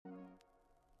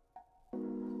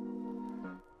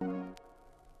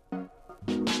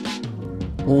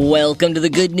Welcome to the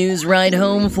Good News Ride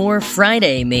Home for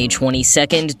Friday, May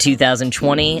 22nd,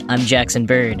 2020. I'm Jackson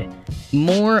Bird.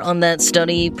 More on that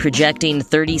study projecting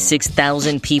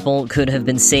 36,000 people could have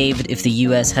been saved if the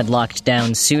U.S. had locked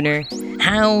down sooner.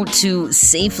 How to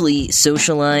safely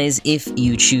socialize if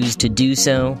you choose to do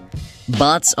so.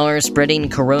 Bots are spreading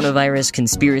coronavirus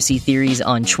conspiracy theories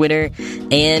on Twitter.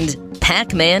 And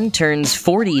Pac-Man turns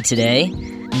 40 today.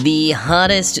 The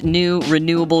hottest new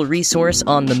renewable resource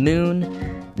on the moon.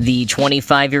 The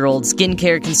 25-year-old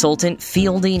skincare consultant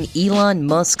fielding Elon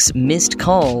Musk's missed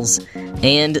calls,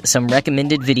 and some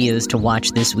recommended videos to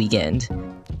watch this weekend.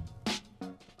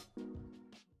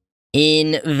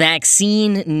 In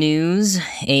vaccine news,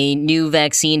 a new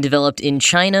vaccine developed in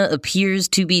China appears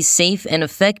to be safe and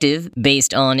effective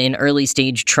based on an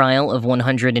early-stage trial of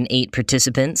 108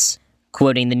 participants.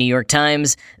 Quoting the New York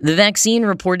Times, the vaccine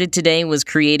reported today was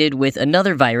created with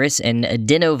another virus, an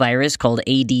adenovirus called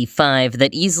AD5,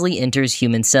 that easily enters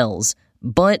human cells.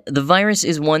 But the virus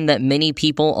is one that many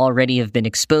people already have been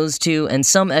exposed to, and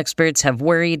some experts have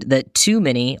worried that too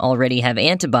many already have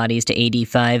antibodies to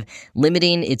AD5,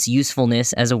 limiting its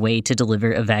usefulness as a way to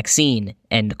deliver a vaccine,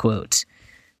 end quote.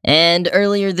 And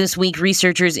earlier this week,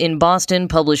 researchers in Boston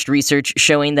published research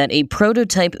showing that a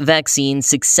prototype vaccine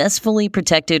successfully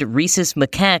protected rhesus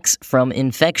macaques from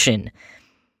infection.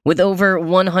 With over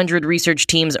 100 research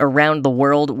teams around the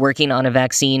world working on a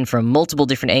vaccine from multiple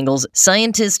different angles,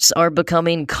 scientists are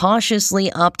becoming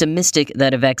cautiously optimistic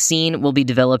that a vaccine will be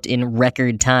developed in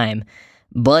record time.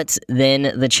 But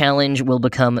then the challenge will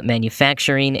become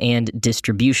manufacturing and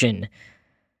distribution.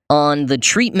 On the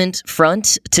treatment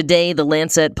front, today the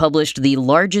Lancet published the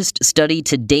largest study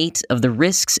to date of the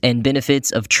risks and benefits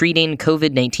of treating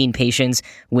COVID-19 patients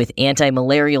with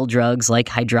anti-malarial drugs like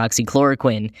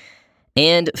hydroxychloroquine,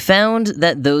 and found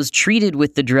that those treated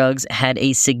with the drugs had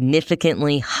a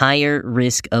significantly higher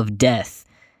risk of death.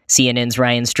 CNN's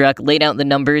Ryan Struck laid out the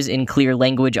numbers in clear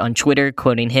language on Twitter,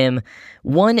 quoting him,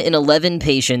 1 in 11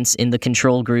 patients in the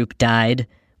control group died.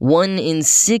 1 in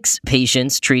 6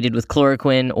 patients treated with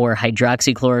chloroquine or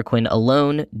hydroxychloroquine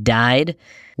alone died.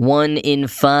 1 in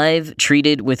 5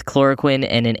 treated with chloroquine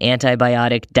and an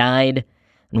antibiotic died.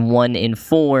 And 1 in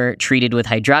 4 treated with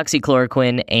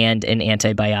hydroxychloroquine and an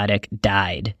antibiotic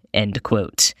died. End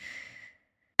quote.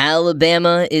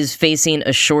 Alabama is facing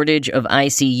a shortage of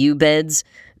ICU beds.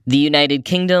 The United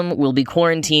Kingdom will be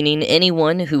quarantining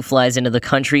anyone who flies into the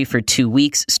country for 2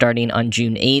 weeks starting on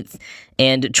June 8th,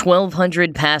 and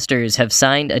 1,200 pastors have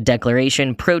signed a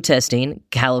declaration protesting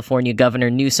California Governor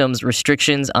Newsom's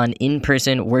restrictions on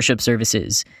in-person worship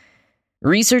services.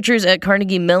 Researchers at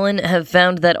Carnegie Mellon have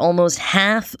found that almost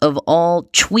half of all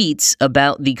tweets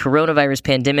about the coronavirus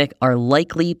pandemic are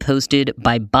likely posted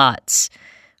by bots.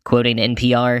 Quoting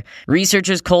NPR,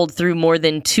 researchers culled through more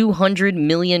than 200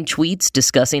 million tweets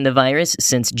discussing the virus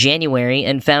since January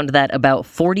and found that about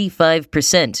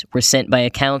 45% were sent by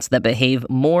accounts that behave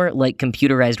more like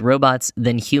computerized robots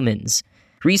than humans.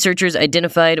 Researchers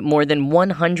identified more than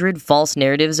 100 false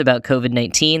narratives about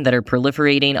COVID-19 that are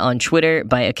proliferating on Twitter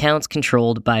by accounts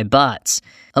controlled by bots.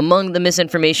 Among the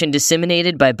misinformation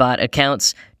disseminated by bot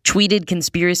accounts, tweeted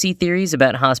conspiracy theories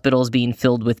about hospitals being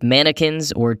filled with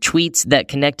mannequins, or tweets that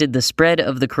connected the spread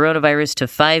of the coronavirus to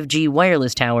 5G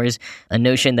wireless towers, a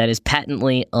notion that is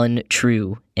patently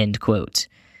untrue, end quote.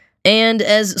 And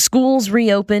as schools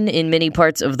reopen in many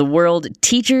parts of the world,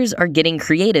 teachers are getting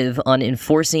creative on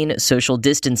enforcing social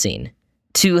distancing.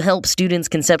 To help students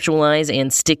conceptualize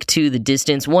and stick to the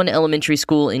distance, one elementary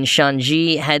school in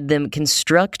Shanxi had them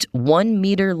construct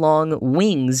 1-meter-long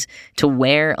wings to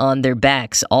wear on their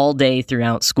backs all day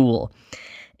throughout school.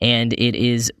 And it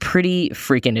is pretty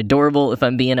freaking adorable, if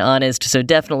I'm being honest, so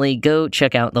definitely go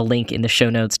check out the link in the show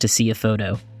notes to see a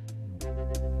photo.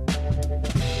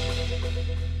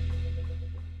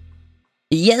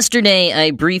 Yesterday,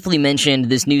 I briefly mentioned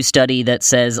this new study that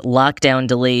says lockdown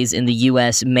delays in the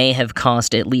U.S. may have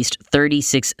cost at least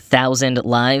 36,000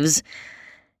 lives.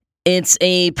 It's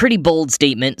a pretty bold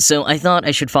statement, so I thought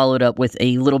I should follow it up with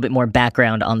a little bit more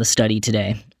background on the study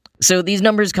today. So these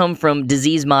numbers come from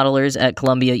disease modelers at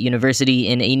Columbia University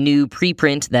in a new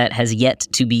preprint that has yet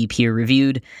to be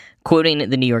peer-reviewed. Quoting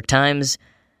the New York Times,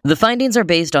 the findings are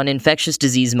based on infectious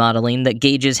disease modeling that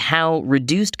gauges how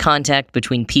reduced contact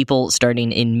between people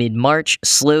starting in mid-March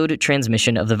slowed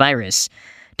transmission of the virus.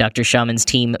 Dr. Shaman's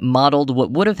team modeled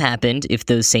what would have happened if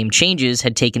those same changes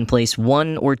had taken place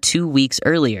 1 or 2 weeks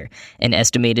earlier and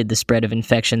estimated the spread of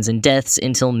infections and deaths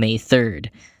until May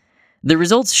 3rd. The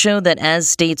results show that as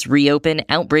states reopen,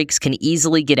 outbreaks can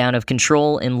easily get out of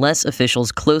control unless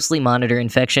officials closely monitor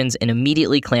infections and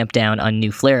immediately clamp down on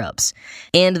new flare-ups.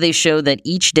 And they show that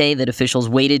each day that officials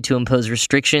waited to impose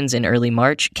restrictions in early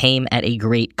March came at a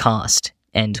great cost.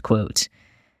 End quote.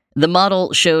 The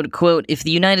model showed, quote, if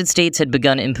the United States had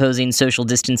begun imposing social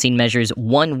distancing measures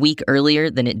 1 week earlier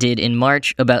than it did in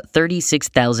March, about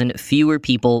 36,000 fewer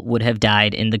people would have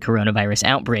died in the coronavirus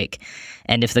outbreak.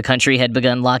 And if the country had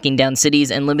begun locking down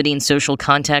cities and limiting social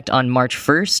contact on March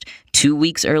 1st, 2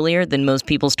 weeks earlier than most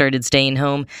people started staying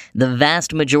home, the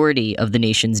vast majority of the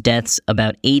nation's deaths,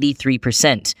 about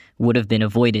 83%, would have been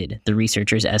avoided, the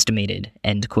researchers estimated,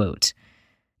 end quote.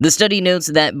 The study notes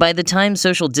that by the time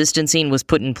social distancing was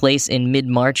put in place in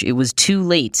mid-March, it was too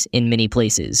late in many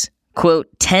places. Quote,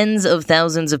 tens of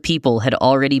thousands of people had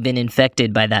already been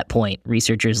infected by that point,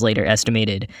 researchers later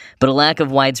estimated, but a lack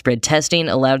of widespread testing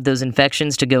allowed those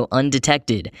infections to go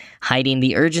undetected, hiding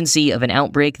the urgency of an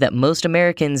outbreak that most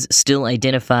Americans still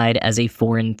identified as a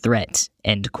foreign threat,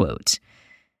 end quote.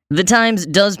 The Times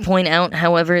does point out,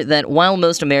 however, that while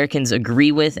most Americans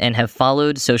agree with and have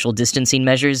followed social distancing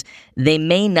measures, they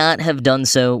may not have done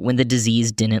so when the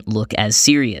disease didn't look as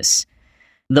serious.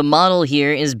 The model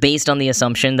here is based on the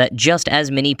assumption that just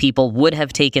as many people would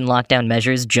have taken lockdown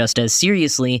measures just as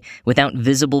seriously without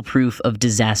visible proof of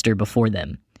disaster before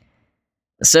them.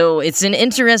 So it's an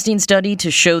interesting study to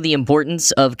show the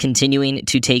importance of continuing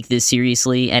to take this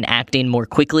seriously and acting more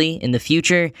quickly in the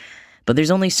future. But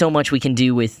there's only so much we can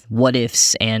do with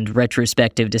what-ifs and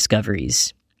retrospective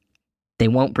discoveries. They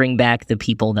won't bring back the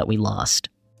people that we lost.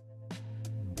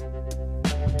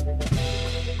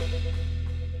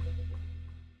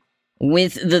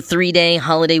 With the 3-day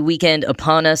holiday weekend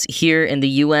upon us here in the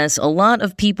U.S., a lot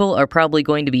of people are probably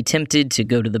going to be tempted to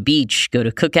go to the beach, go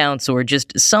to cookouts, or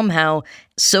just somehow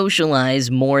socialize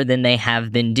more than they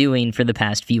have been doing for the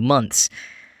past few months.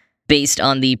 Based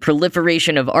on the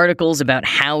proliferation of articles about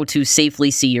how to safely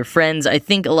see your friends, I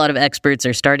think a lot of experts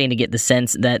are starting to get the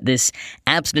sense that this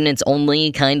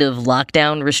abstinence-only kind of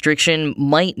lockdown restriction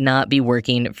might not be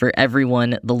working for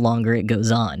everyone the longer it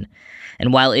goes on.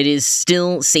 And while it is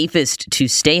still safest to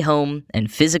stay home and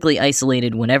physically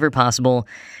isolated whenever possible,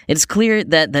 it's clear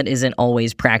that that isn't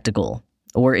always practical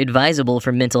or advisable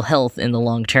for mental health in the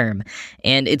long term.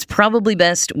 And it's probably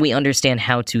best we understand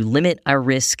how to limit our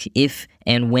risk if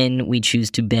and when we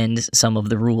choose to bend some of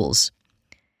the rules.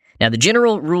 Now, the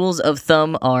general rules of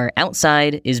thumb are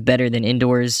outside is better than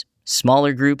indoors,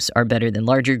 smaller groups are better than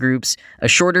larger groups, a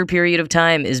shorter period of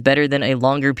time is better than a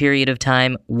longer period of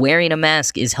time, wearing a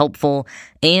mask is helpful,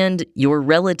 and your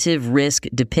relative risk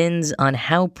depends on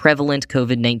how prevalent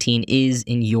COVID-19 is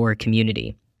in your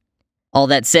community. All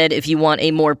that said, if you want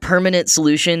a more permanent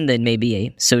solution than maybe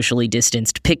a socially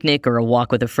distanced picnic or a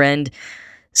walk with a friend,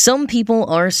 some people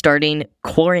are starting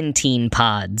quarantine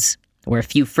pods, where a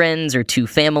few friends or two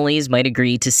families might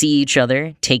agree to see each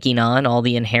other, taking on all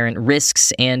the inherent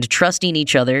risks and trusting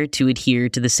each other to adhere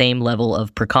to the same level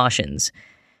of precautions.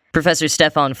 Professor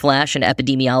Stefan Flash, an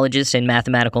epidemiologist and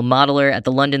mathematical modeler at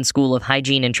the London School of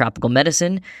Hygiene and Tropical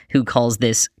Medicine, who calls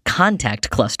this contact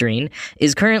clustering,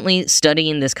 is currently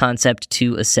studying this concept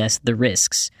to assess the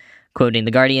risks. Quoting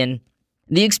The Guardian,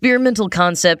 the experimental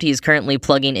concept he is currently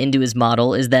plugging into his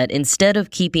model is that instead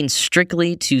of keeping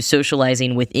strictly to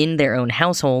socializing within their own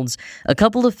households, a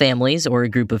couple of families or a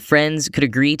group of friends could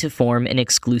agree to form an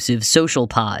exclusive social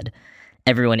pod.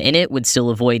 Everyone in it would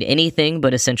still avoid anything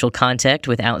but essential contact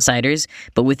with outsiders,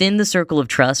 but within the circle of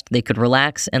trust, they could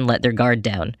relax and let their guard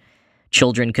down.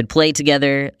 Children could play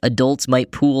together, adults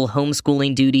might pool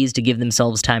homeschooling duties to give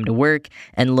themselves time to work,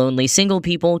 and lonely single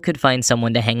people could find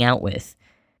someone to hang out with.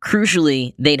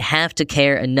 Crucially, they'd have to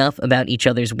care enough about each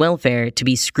other's welfare to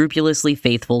be scrupulously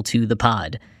faithful to the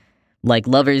pod. Like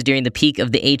lovers during the peak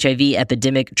of the HIV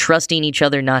epidemic trusting each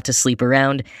other not to sleep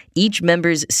around, each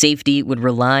member's safety would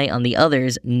rely on the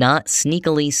others not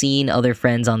sneakily seeing other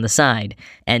friends on the side,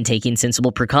 and taking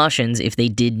sensible precautions if they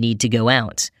did need to go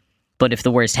out. But if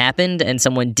the worst happened and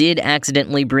someone did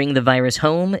accidentally bring the virus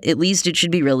home, at least it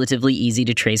should be relatively easy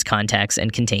to trace contacts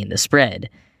and contain the spread.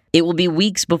 It will be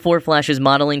weeks before Flash's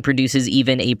modeling produces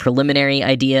even a preliminary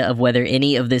idea of whether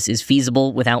any of this is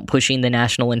feasible without pushing the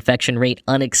national infection rate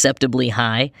unacceptably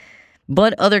high.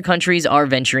 But other countries are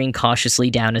venturing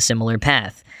cautiously down a similar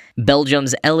path.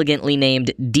 Belgium's elegantly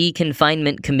named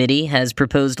Deconfinement Committee has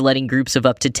proposed letting groups of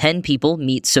up to 10 people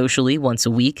meet socially once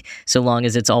a week, so long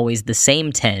as it's always the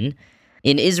same 10.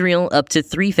 In Israel, up to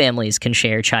 3 families can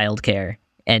share childcare.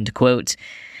 End quote.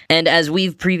 And as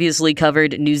we've previously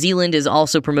covered, New Zealand is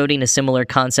also promoting a similar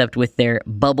concept with their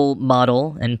bubble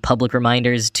model and public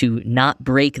reminders to not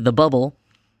break the bubble.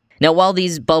 Now, while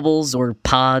these bubbles or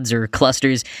pods or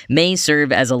clusters may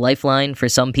serve as a lifeline for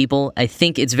some people, I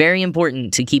think it's very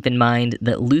important to keep in mind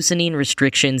that loosening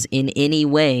restrictions in any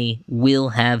way will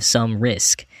have some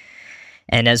risk.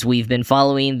 And as we've been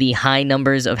following the high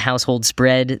numbers of household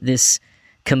spread, this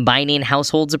combining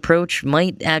households approach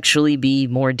might actually be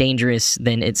more dangerous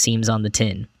than it seems on the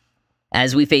tin.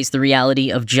 As we face the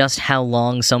reality of just how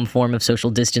long some form of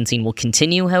social distancing will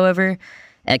continue, however,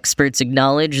 experts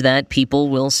acknowledge that people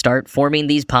will start forming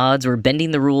these pods or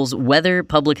bending the rules whether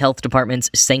public health departments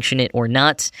sanction it or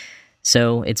not,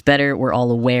 so it's better we're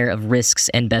all aware of risks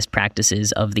and best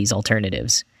practices of these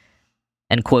alternatives.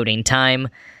 And quoting Time,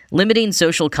 limiting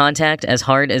social contact, as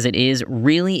hard as it is,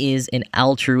 really is an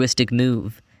altruistic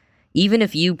move. Even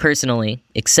if you personally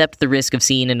accept the risk of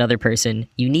seeing another person,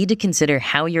 you need to consider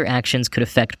how your actions could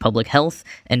affect public health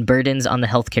and burdens on the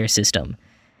healthcare system.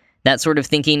 That sort of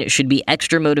thinking should be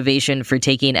extra motivation for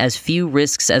taking as few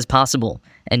risks as possible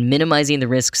and minimizing the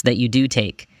risks that you do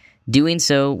take. Doing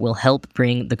so will help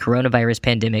bring the coronavirus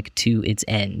pandemic to its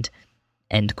end.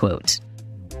 End quote.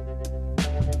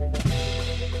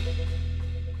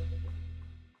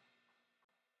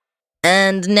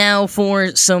 And now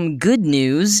for some good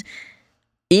news.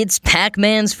 It's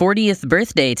Pac-Man's 40th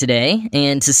birthday today,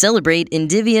 and to celebrate,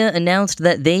 Indivia announced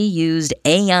that they used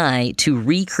AI to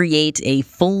recreate a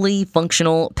fully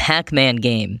functional Pac-Man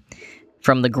game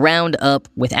from the ground up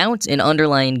without an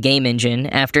underlying game engine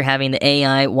after having the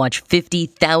AI watch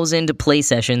 50,000 play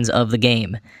sessions of the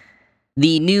game.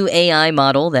 The new AI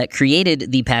model that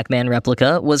created the Pac-Man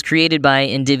replica was created by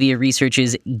Indivia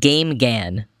Research's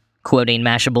GameGAN. Quoting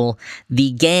Mashable,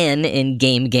 the GAN in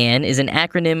GameGAN is an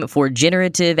acronym for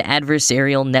Generative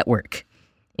Adversarial Network.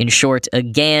 In short, a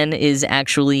GAN is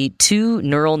actually two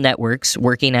neural networks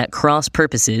working at cross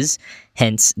purposes,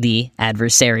 hence the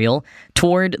adversarial,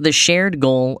 toward the shared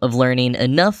goal of learning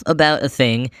enough about a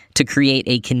thing to create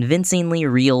a convincingly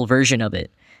real version of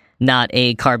it. Not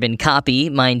a carbon copy,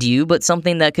 mind you, but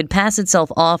something that could pass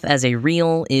itself off as a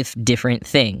real, if different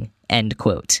thing. End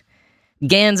quote.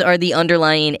 GANs are the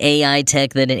underlying AI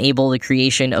tech that enable the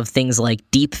creation of things like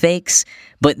deepfakes,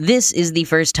 but this is the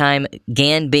first time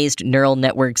GAN-based neural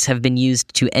networks have been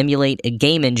used to emulate a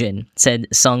game engine, said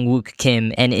Sung-Wook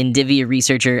Kim, an Indivia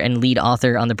researcher and lead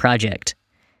author on the project.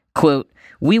 Quote,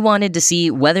 "We wanted to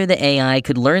see whether the AI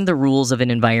could learn the rules of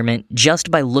an environment just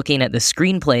by looking at the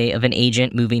screenplay of an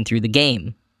agent moving through the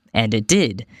game. And it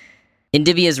did."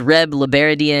 Indivia's Reb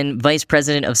Liberadian, vice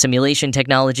president of simulation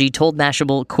technology, told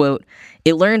Mashable, quote,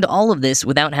 "It learned all of this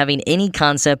without having any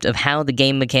concept of how the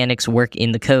game mechanics work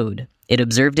in the code. It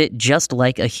observed it just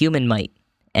like a human might."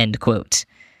 End quote.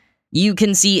 You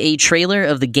can see a trailer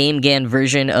of the GameGAN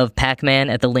version of Pac-Man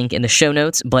at the link in the show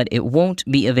notes, but it won't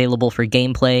be available for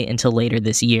gameplay until later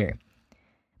this year.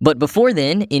 But before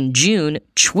then, in June,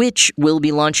 Twitch will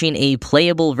be launching a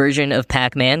playable version of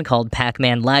Pac-Man called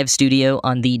Pac-Man Live Studio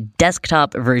on the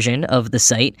desktop version of the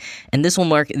site, and this will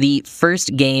mark the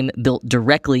first game built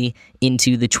directly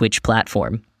into the Twitch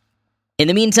platform. In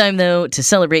the meantime, though, to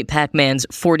celebrate Pac-Man's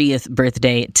 40th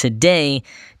birthday today,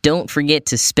 don't forget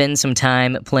to spend some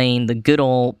time playing the good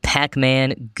old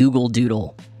Pac-Man Google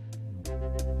Doodle.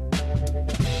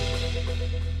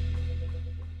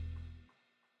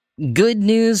 Good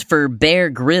news for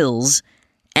Bear Grylls.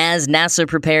 As NASA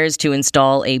prepares to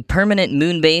install a permanent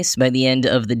moon base by the end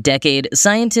of the decade,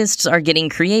 scientists are getting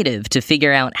creative to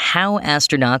figure out how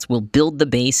astronauts will build the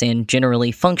base and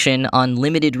generally function on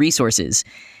limited resources.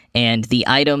 And the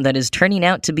item that is turning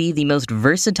out to be the most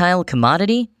versatile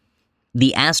commodity?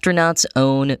 The astronauts'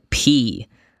 own pee.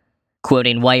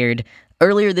 Quoting Wired,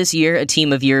 earlier this year, a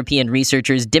team of European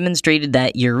researchers demonstrated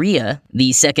that urea,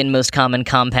 the second most common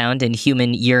compound in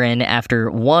human urine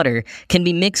after water, can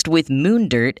be mixed with moon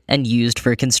dirt and used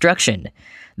for construction.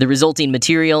 The resulting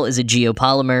material is a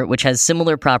geopolymer which has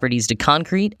similar properties to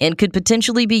concrete and could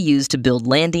potentially be used to build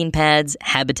landing pads,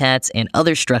 habitats, and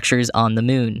other structures on the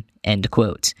moon. End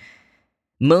quote.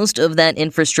 Most of that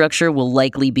infrastructure will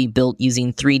likely be built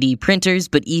using 3D printers,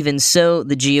 but even so,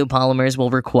 the geopolymers will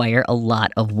require a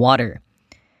lot of water.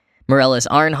 Morellis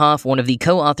Arnhoff, one of the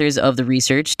co-authors of the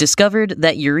research, discovered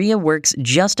that urea works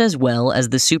just as well as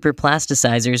the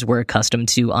superplasticizers we're accustomed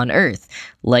to on Earth,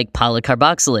 like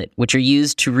polycarboxylate, which are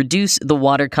used to reduce the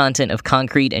water content of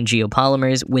concrete and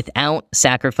geopolymers without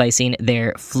sacrificing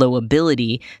their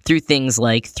flowability through things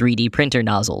like 3D printer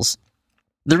nozzles.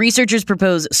 The researchers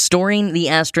propose storing the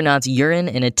astronauts' urine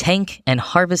in a tank and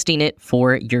harvesting it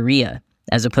for urea,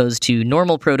 as opposed to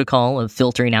normal protocol of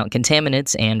filtering out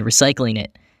contaminants and recycling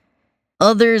it.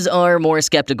 Others are more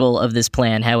skeptical of this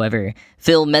plan, however.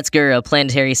 Phil Metzger, a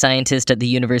planetary scientist at the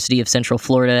University of Central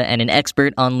Florida and an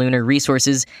expert on lunar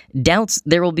resources, doubts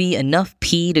there will be enough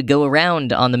pee to go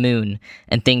around on the moon,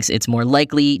 and thinks it's more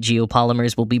likely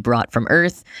geopolymers will be brought from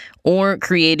Earth or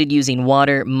created using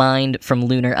water mined from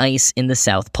lunar ice in the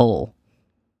South Pole.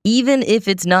 Even if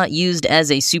it's not used as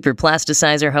a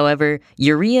superplasticizer, however,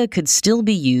 urea could still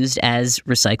be used as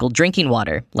recycled drinking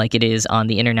water, like it is on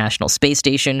the International Space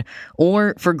Station,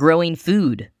 or for growing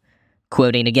food.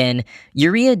 Quoting again,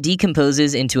 urea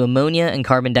decomposes into ammonia and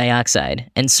carbon dioxide,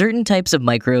 and certain types of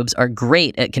microbes are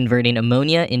great at converting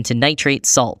ammonia into nitrate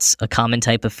salts, a common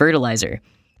type of fertilizer.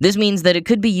 This means that it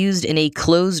could be used in a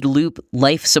closed-loop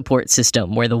life support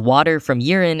system where the water from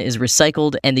urine is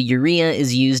recycled and the urea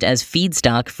is used as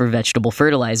feedstock for vegetable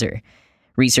fertilizer.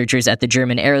 Researchers at the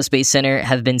German Aerospace Center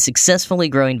have been successfully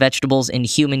growing vegetables in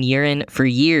human urine for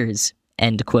years.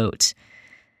 End quote.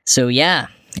 So yeah,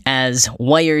 as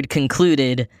Wired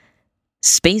concluded,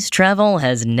 space travel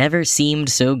has never seemed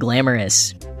so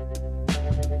glamorous.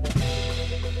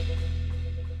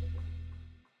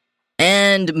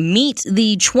 And meet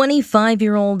the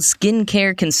 25-year-old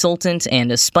skincare consultant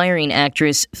and aspiring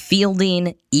actress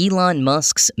fielding Elon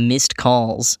Musk's missed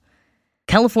calls.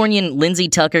 Californian Lindsay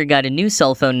Tucker got a new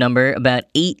cell phone number about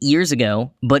 8 years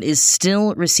ago, but is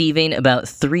still receiving about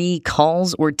 3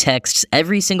 calls or texts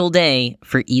every single day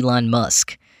for Elon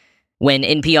Musk. When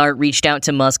NPR reached out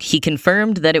to Musk, he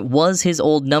confirmed that it was his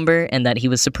old number and that he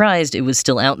was surprised it was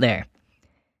still out there.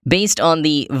 Based on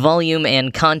the volume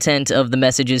and content of the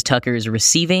messages Tucker is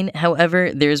receiving,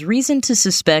 however, there's reason to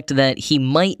suspect that he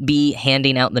might be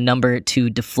handing out the number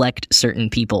to deflect certain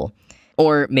people.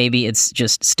 Or maybe it's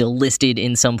just still listed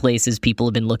in some places people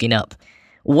have been looking up.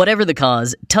 Whatever the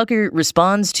cause, Tucker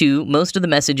responds to most of the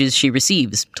messages she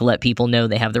receives to let people know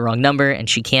they have the wrong number and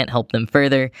she can't help them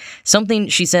further, something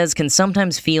she says can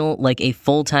sometimes feel like a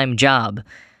full-time job,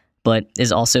 but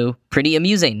is also pretty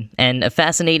amusing and a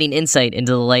fascinating insight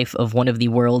into the life of one of the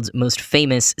world's most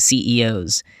famous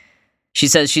CEOs. She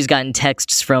says she's gotten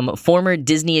texts from former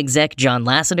Disney exec John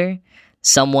Lasseter,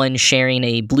 someone sharing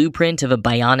a blueprint of a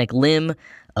bionic limb,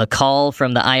 a call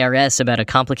from the IRS about a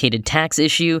complicated tax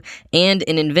issue, and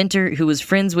an inventor who was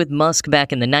friends with Musk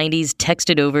back in the 90s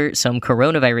texted over some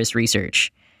coronavirus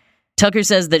research. Tucker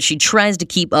says that she tries to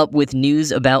keep up with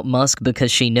news about Musk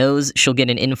because she knows she'll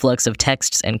get an influx of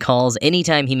texts and calls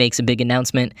anytime he makes a big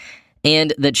announcement,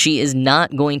 and that she is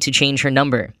not going to change her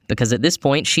number because at this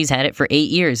point she's had it for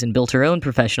 8 years and built her own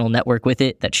professional network with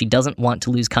it that she doesn't want to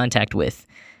lose contact with.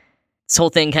 This whole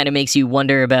thing kind of makes you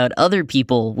wonder about other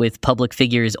people with public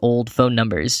figures' old phone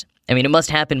numbers. I mean, it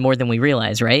must happen more than we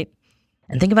realize, right?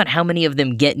 And think about how many of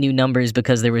them get new numbers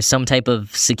because there was some type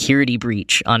of security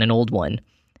breach on an old one.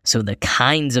 So the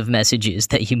kinds of messages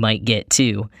that you might get,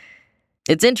 too.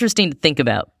 It's interesting to think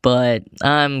about, but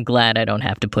I'm glad I don't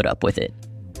have to put up with it.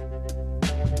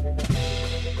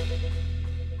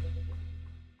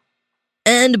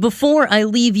 And before I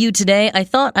leave you today, I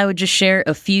thought I would just share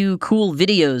a few cool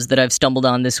videos that I've stumbled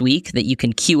on this week that you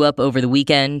can queue up over the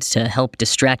weekend to help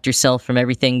distract yourself from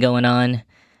everything going on.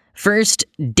 First,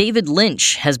 David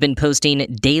Lynch has been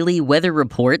posting daily weather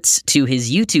reports to his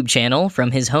YouTube channel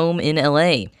from his home in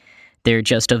LA. They're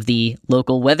just of the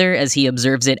local weather as he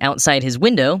observes it outside his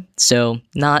window, so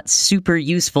not super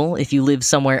useful if you live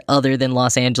somewhere other than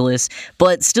Los Angeles,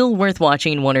 but still worth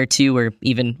watching 1 or 2 or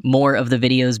even more of the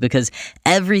videos because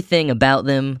everything about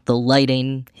them, the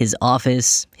lighting, his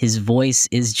office, his voice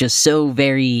is just so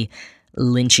very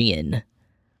Lynchian.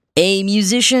 A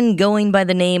musician going by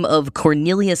the name of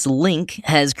Cornelius Link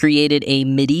has created a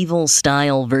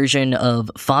medieval-style version of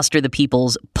Foster the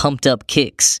People's Pumped Up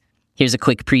Kicks. Here's a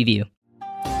quick preview.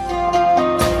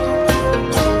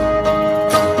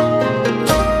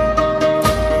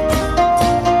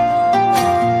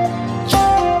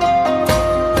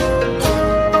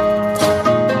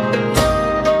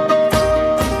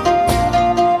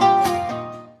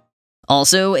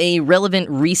 Also, a relevant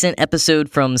recent episode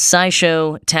from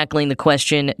SciShow tackling the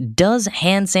question, does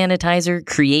hand sanitizer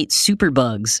create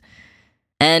superbugs?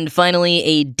 And finally,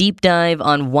 a deep dive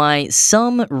on why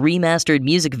some remastered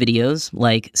music videos,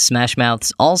 like Smash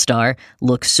Mouth's All-Star,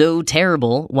 look so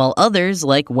terrible, while others,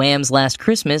 like Wham's Last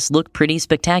Christmas, look pretty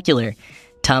spectacular.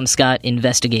 Tom Scott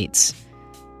investigates.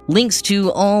 Links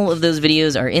to all of those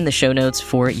videos are in the show notes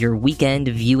for your weekend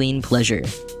viewing pleasure.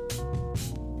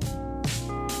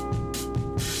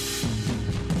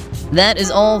 That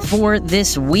is all for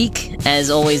this week. As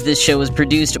always, this show is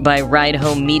produced by Ride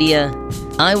Home Media.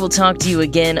 I will talk to you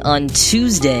again on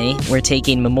Tuesday. We're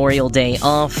taking Memorial Day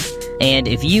off. And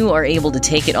if you are able to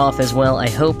take it off as well, I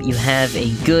hope you have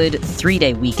a good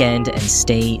 3-day weekend and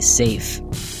stay safe.